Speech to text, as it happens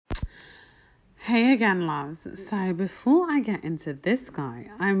Hey again, loves. So before I get into this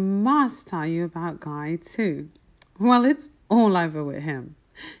guy, I must tell you about guy 2. Well, it's all over with him.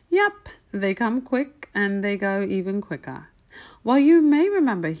 Yep, they come quick and they go even quicker. Well, you may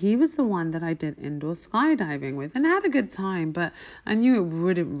remember he was the one that I did indoor skydiving with and had a good time, but I knew it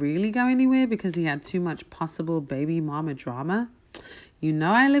wouldn't really go anywhere because he had too much possible baby mama drama. You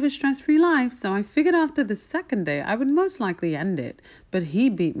know I live a stress-free life, so I figured after the second day I would most likely end it, but he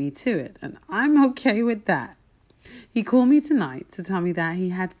beat me to it, and I'm okay with that. He called me tonight to tell me that he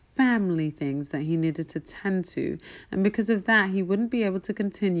had family things that he needed to tend to, and because of that he wouldn't be able to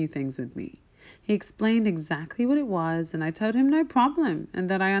continue things with me. He explained exactly what it was, and I told him no problem and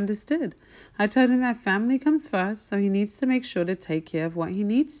that I understood. I told him that family comes first, so he needs to make sure to take care of what he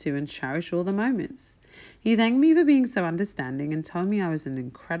needs to and cherish all the moments. He thanked me for being so understanding and told me I was an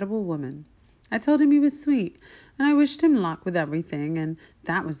incredible woman. I told him he was sweet, and I wished him luck with everything, and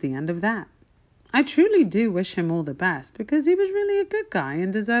that was the end of that. I truly do wish him all the best because he was really a good guy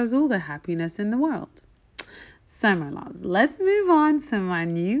and deserves all the happiness in the world. So, my loves, let's move on to my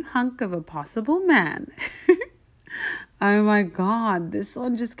new hunk of a possible man. Oh my God, this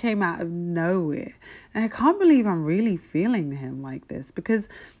one just came out of nowhere. And I can't believe I'm really feeling him like this because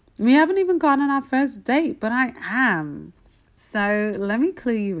we haven't even gone on our first date, but I am. So let me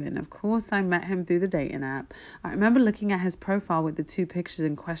clue you in. Of course, I met him through the dating app. I remember looking at his profile with the 2 pictures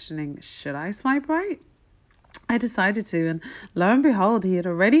and questioning, should I swipe right? I decided to, and lo and behold, he had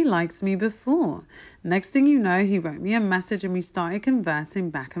already liked me before. Next thing you know, he wrote me a message and we started conversing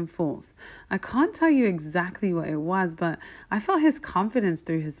back and forth. I can't tell you exactly what it was, but I felt his confidence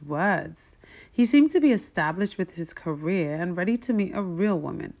through his words. He seemed to be established with his career and ready to meet a real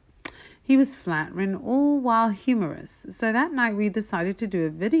woman. He was flattering, all while humorous. So that night we decided to do a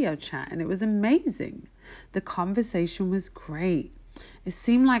video chat and it was amazing. The conversation was great. It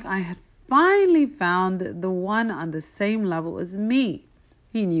seemed like I had finally found the one on the same level as me.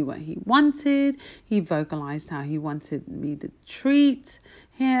 He knew what he wanted. He vocalized how he wanted me to treat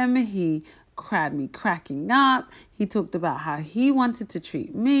him. He had me cracking up. He talked about how he wanted to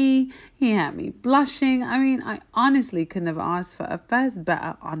treat me. He had me blushing. I mean, I honestly couldn't have asked for a first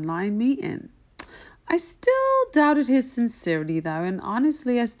better online meeting. I still doubted his sincerity though, and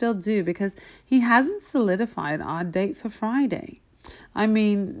honestly I still do because he hasn't solidified our date for Friday. I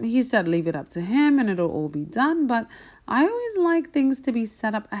mean, he said leave it up to him and it'll all be done, but I always like things to be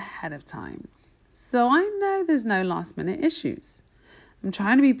set up ahead of time. So I know there's no last minute issues. I'm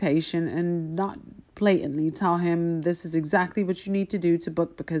trying to be patient and not blatantly tell him this is exactly what you need to do to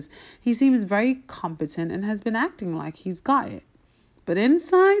book because he seems very competent and has been acting like he's got it. But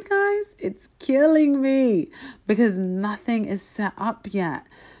inside, guys, it's killing me because nothing is set up yet.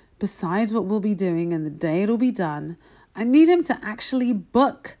 Besides what we'll be doing and the day it'll be done, I need him to actually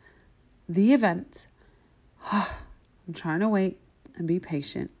book the event. I'm trying to wait and be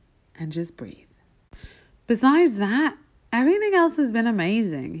patient and just breathe. Besides that, everything else has been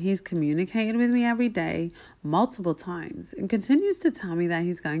amazing. He's communicated with me every day, multiple times, and continues to tell me that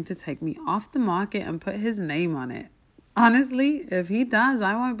he's going to take me off the market and put his name on it. Honestly, if he does,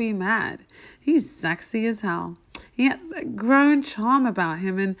 I won't be mad. He's sexy as hell. He had a grown charm about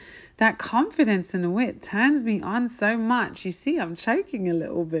him, and that confidence and wit turns me on so much. You see, I'm choking a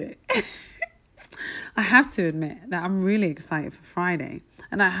little bit. I have to admit that I'm really excited for Friday,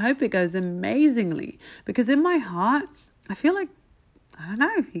 and I hope it goes amazingly because in my heart, I feel like, I don't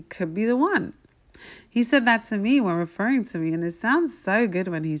know, he could be the one. He said that to me when referring to me, and it sounds so good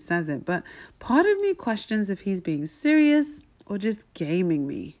when he says it, but part of me questions if he's being serious or just gaming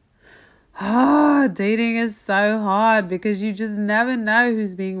me. Dating is so hard because you just never know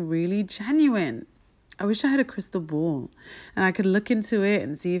who's being really genuine. I wish I had a crystal ball and I could look into it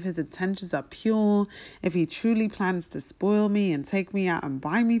and see if his intentions are pure, if he truly plans to spoil me and take me out and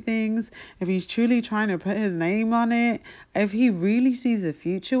buy me things, if he's truly trying to put his name on it, if he really sees a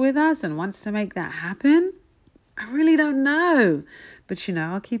future with us and wants to make that happen. I really don't know. But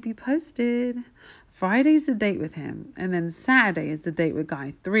I'll keep you posted. Friday's the date with him, and then Saturday is the date with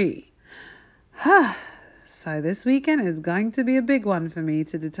guy 3. So this weekend is going to be a big one for me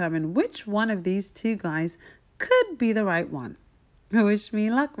to determine which one of these 2 guys could be the right one. Wish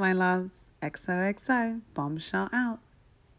me luck, my loves. XOXO, bombshell out.